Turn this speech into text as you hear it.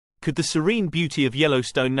Could the serene beauty of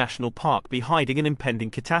Yellowstone National Park be hiding an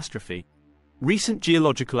impending catastrophe? Recent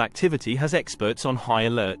geological activity has experts on high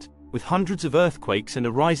alert, with hundreds of earthquakes and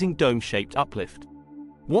a rising dome-shaped uplift.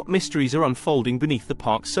 What mysteries are unfolding beneath the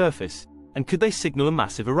park's surface, and could they signal a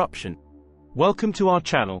massive eruption? Welcome to our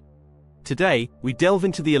channel. Today, we delve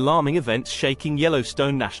into the alarming events shaking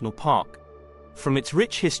Yellowstone National Park. From its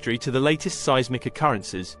rich history to the latest seismic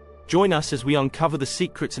occurrences, join us as we uncover the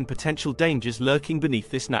secrets and potential dangers lurking beneath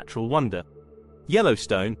this natural wonder.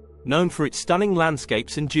 Yellowstone, known for its stunning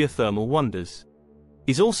landscapes and geothermal wonders,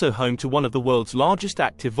 is also home to one of the world's largest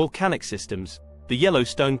active volcanic systems, the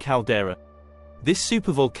Yellowstone caldera. This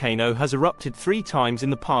supervolcano has erupted 3 times in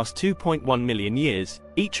the past 2.1 million years,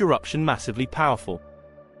 each eruption massively powerful.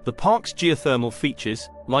 The park's geothermal features,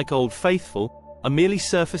 like Old Faithful, are merely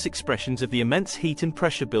surface expressions of the immense heat and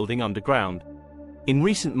pressure building underground. In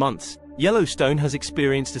recent months, Yellowstone has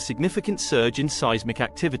experienced a significant surge in seismic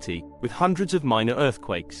activity, with hundreds of minor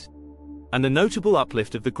earthquakes, and a notable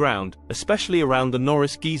uplift of the ground, especially around the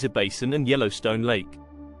Norris-Geyser Basin and Yellowstone Lake.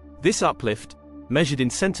 This uplift, measured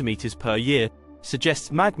in centimeters per year,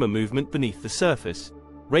 suggests magma movement beneath the surface,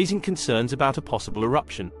 raising concerns about a possible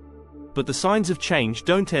eruption. But the signs of change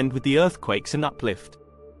don't end with the earthquakes and uplift.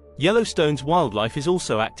 Yellowstone's wildlife is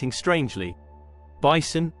also acting strangely.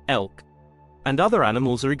 Bison, elk, and other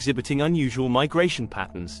animals are exhibiting unusual migration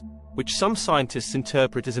patterns, which some scientists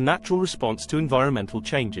interpret as a natural response to environmental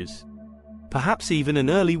changes. Perhaps even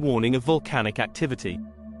an early warning of volcanic activity.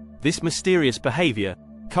 This mysterious behavior,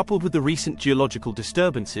 coupled with the recent geological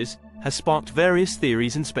disturbances, has sparked various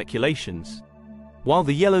theories and speculations. While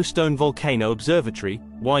the Yellowstone Volcano Observatory,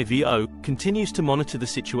 YVO, continues to monitor the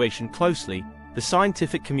situation closely, the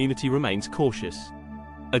scientific community remains cautious.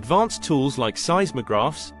 Advanced tools like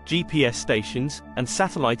seismographs, GPS stations, and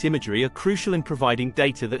satellite imagery are crucial in providing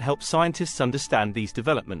data that help scientists understand these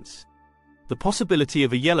developments. The possibility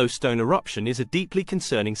of a Yellowstone eruption is a deeply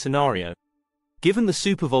concerning scenario, given the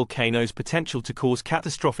supervolcano's potential to cause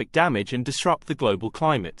catastrophic damage and disrupt the global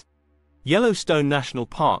climate. Yellowstone National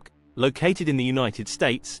Park, located in the United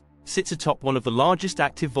States, sits atop one of the largest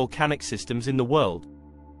active volcanic systems in the world.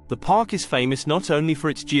 The park is famous not only for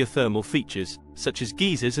its geothermal features, such as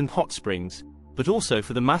geysers and hot springs, but also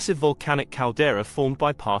for the massive volcanic caldera formed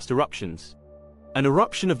by past eruptions. An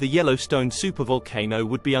eruption of the Yellowstone supervolcano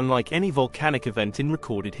would be unlike any volcanic event in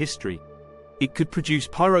recorded history. It could produce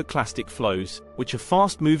pyroclastic flows, which are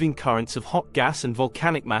fast-moving currents of hot gas and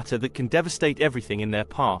volcanic matter that can devastate everything in their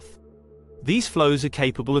path. These flows are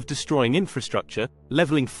capable of destroying infrastructure,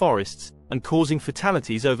 leveling forests, and causing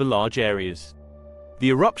fatalities over large areas. The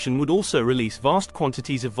eruption would also release vast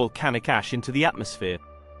quantities of volcanic ash into the atmosphere.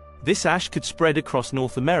 This ash could spread across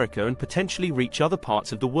North America and potentially reach other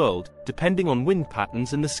parts of the world, depending on wind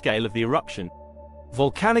patterns and the scale of the eruption.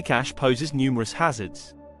 Volcanic ash poses numerous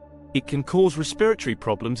hazards. It can cause respiratory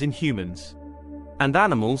problems in humans and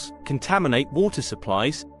animals, contaminate water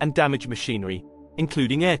supplies, and damage machinery,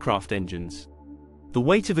 including aircraft engines. The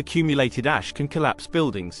weight of accumulated ash can collapse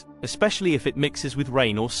buildings, especially if it mixes with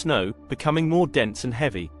rain or snow, becoming more dense and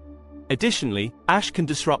heavy. Additionally, ash can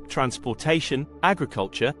disrupt transportation,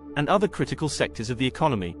 agriculture, and other critical sectors of the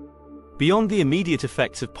economy. Beyond the immediate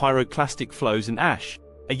effects of pyroclastic flows and ash,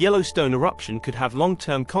 a Yellowstone eruption could have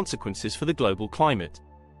long-term consequences for the global climate.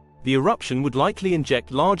 The eruption would likely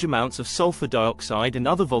inject large amounts of sulfur dioxide and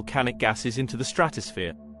other volcanic gases into the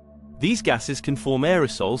stratosphere. These gases can form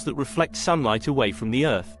aerosols that reflect sunlight away from the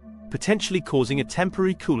Earth, potentially causing a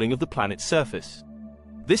temporary cooling of the planet's surface.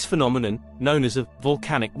 This phenomenon, known as a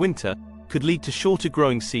volcanic winter, could lead to shorter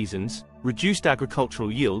growing seasons, reduced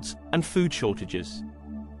agricultural yields, and food shortages.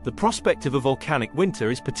 The prospect of a volcanic winter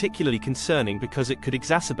is particularly concerning because it could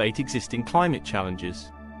exacerbate existing climate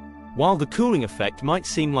challenges. While the cooling effect might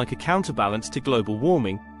seem like a counterbalance to global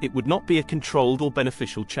warming, it would not be a controlled or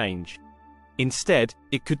beneficial change. Instead,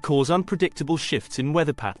 it could cause unpredictable shifts in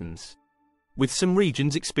weather patterns, with some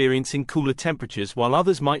regions experiencing cooler temperatures while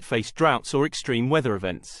others might face droughts or extreme weather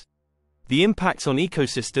events. The impacts on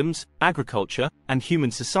ecosystems, agriculture, and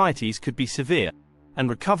human societies could be severe, and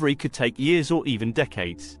recovery could take years or even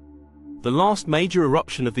decades. The last major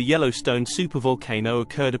eruption of the Yellowstone supervolcano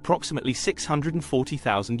occurred approximately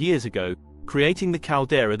 640,000 years ago, creating the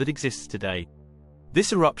caldera that exists today.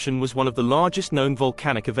 This eruption was one of the largest known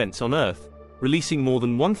volcanic events on Earth, releasing more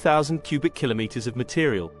than 1,000 cubic kilometers of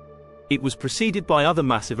material. It was preceded by other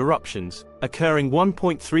massive eruptions, occurring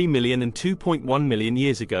 1.3 million and 2.1 million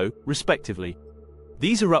years ago, respectively.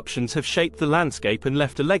 These eruptions have shaped the landscape and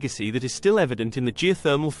left a legacy that is still evident in the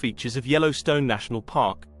geothermal features of Yellowstone National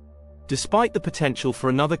Park. Despite the potential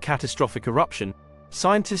for another catastrophic eruption,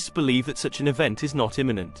 scientists believe that such an event is not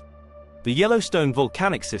imminent. The Yellowstone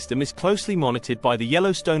Volcanic System is closely monitored by the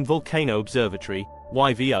Yellowstone Volcano Observatory,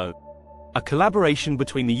 YVO, a collaboration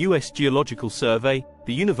between the U.S. Geological Survey,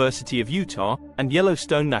 the University of Utah, and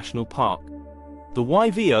Yellowstone National Park. The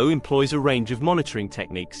YVO employs a range of monitoring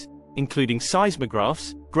techniques, including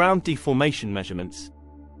seismographs, ground deformation measurements,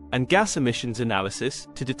 and gas emissions analysis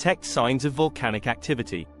to detect signs of volcanic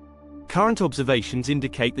activity. Current observations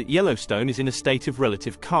indicate that Yellowstone is in a state of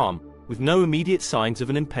relative calm, with no immediate signs of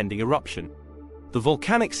an impending eruption. The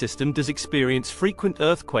volcanic system does experience frequent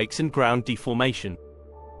earthquakes and ground deformation,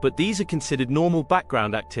 but these are considered normal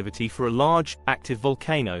background activity for a large, active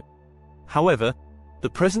volcano. However, the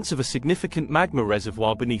presence of a significant magma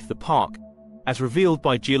reservoir beneath the park, as revealed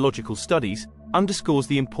by geological studies, underscores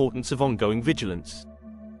the importance of ongoing vigilance.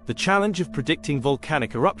 The challenge of predicting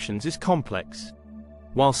volcanic eruptions is complex.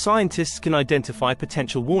 While scientists can identify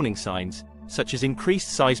potential warning signs, such as increased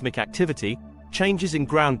seismic activity, changes in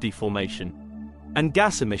ground deformation, and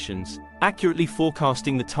gas emissions, accurately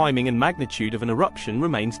forecasting the timing and magnitude of an eruption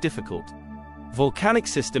remains difficult. Volcanic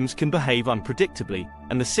systems can behave unpredictably,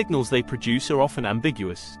 and the signals they produce are often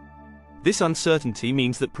ambiguous. This uncertainty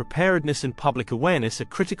means that preparedness and public awareness are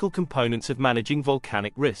critical components of managing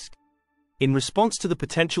volcanic risk. In response to the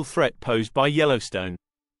potential threat posed by Yellowstone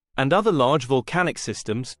and other large volcanic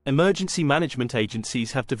systems, emergency management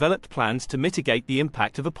agencies have developed plans to mitigate the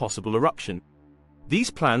impact of a possible eruption.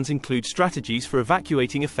 These plans include strategies for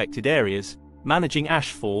evacuating affected areas, managing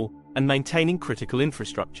ash fall, and maintaining critical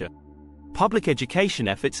infrastructure. Public education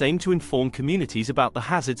efforts aim to inform communities about the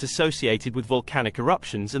hazards associated with volcanic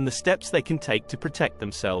eruptions and the steps they can take to protect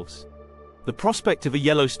themselves. The prospect of a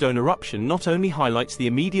Yellowstone eruption not only highlights the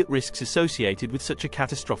immediate risks associated with such a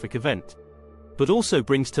catastrophic event, but also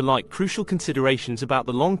brings to light crucial considerations about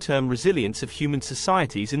the long-term resilience of human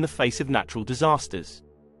societies in the face of natural disasters.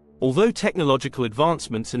 Although technological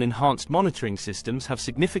advancements and enhanced monitoring systems have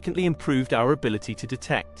significantly improved our ability to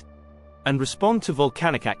detect and respond to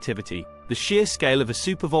volcanic activity, the sheer scale of a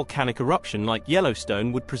supervolcanic eruption like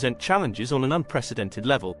Yellowstone would present challenges on an unprecedented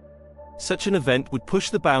level. Such an event would push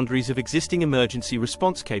the boundaries of existing emergency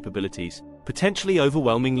response capabilities, potentially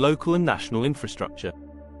overwhelming local and national infrastructure.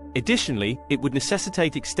 Additionally, it would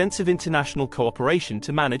necessitate extensive international cooperation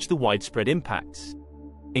to manage the widespread impacts,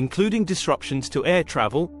 including disruptions to air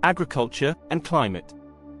travel, agriculture, and climate.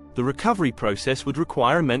 The recovery process would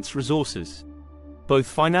require immense resources, both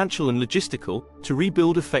financial and logistical, to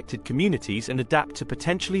rebuild affected communities and adapt to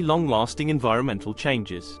potentially long-lasting environmental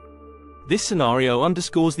changes. This scenario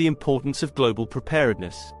underscores the importance of global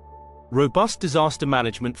preparedness, robust disaster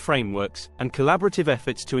management frameworks, and collaborative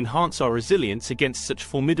efforts to enhance our resilience against such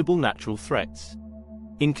formidable natural threats.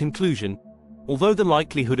 In conclusion, although the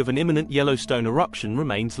likelihood of an imminent Yellowstone eruption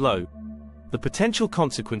remains low, the potential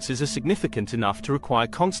consequences are significant enough to require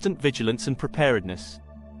constant vigilance and preparedness.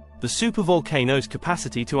 The supervolcano's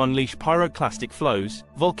capacity to unleash pyroclastic flows,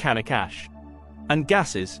 volcanic ash, and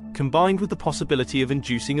gases, combined with the possibility of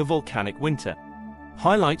inducing a volcanic winter,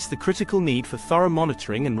 highlights the critical need for thorough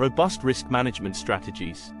monitoring and robust risk management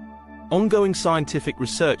strategies. Ongoing scientific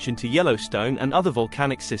research into Yellowstone and other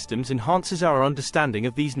volcanic systems enhances our understanding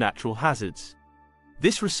of these natural hazards.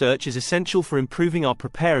 This research is essential for improving our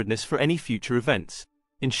preparedness for any future events,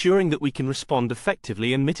 ensuring that we can respond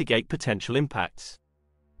effectively and mitigate potential impacts.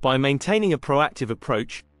 By maintaining a proactive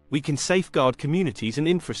approach, we can safeguard communities and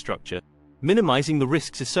infrastructure, minimizing the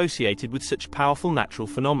risks associated with such powerful natural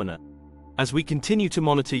phenomena. As we continue to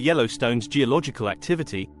monitor Yellowstone's geological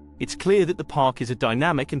activity, it's clear that the park is a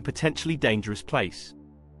dynamic and potentially dangerous place.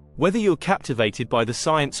 Whether you're captivated by the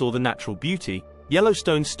science or the natural beauty,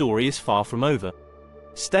 Yellowstone's story is far from over.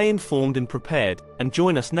 Stay informed and prepared, and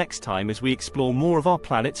join us next time as we explore more of our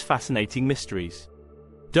planet's fascinating mysteries.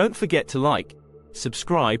 Don't forget to like,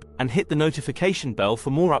 subscribe, and hit the notification bell for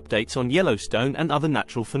more updates on Yellowstone and other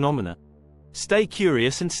natural phenomena. Stay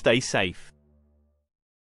curious and stay safe.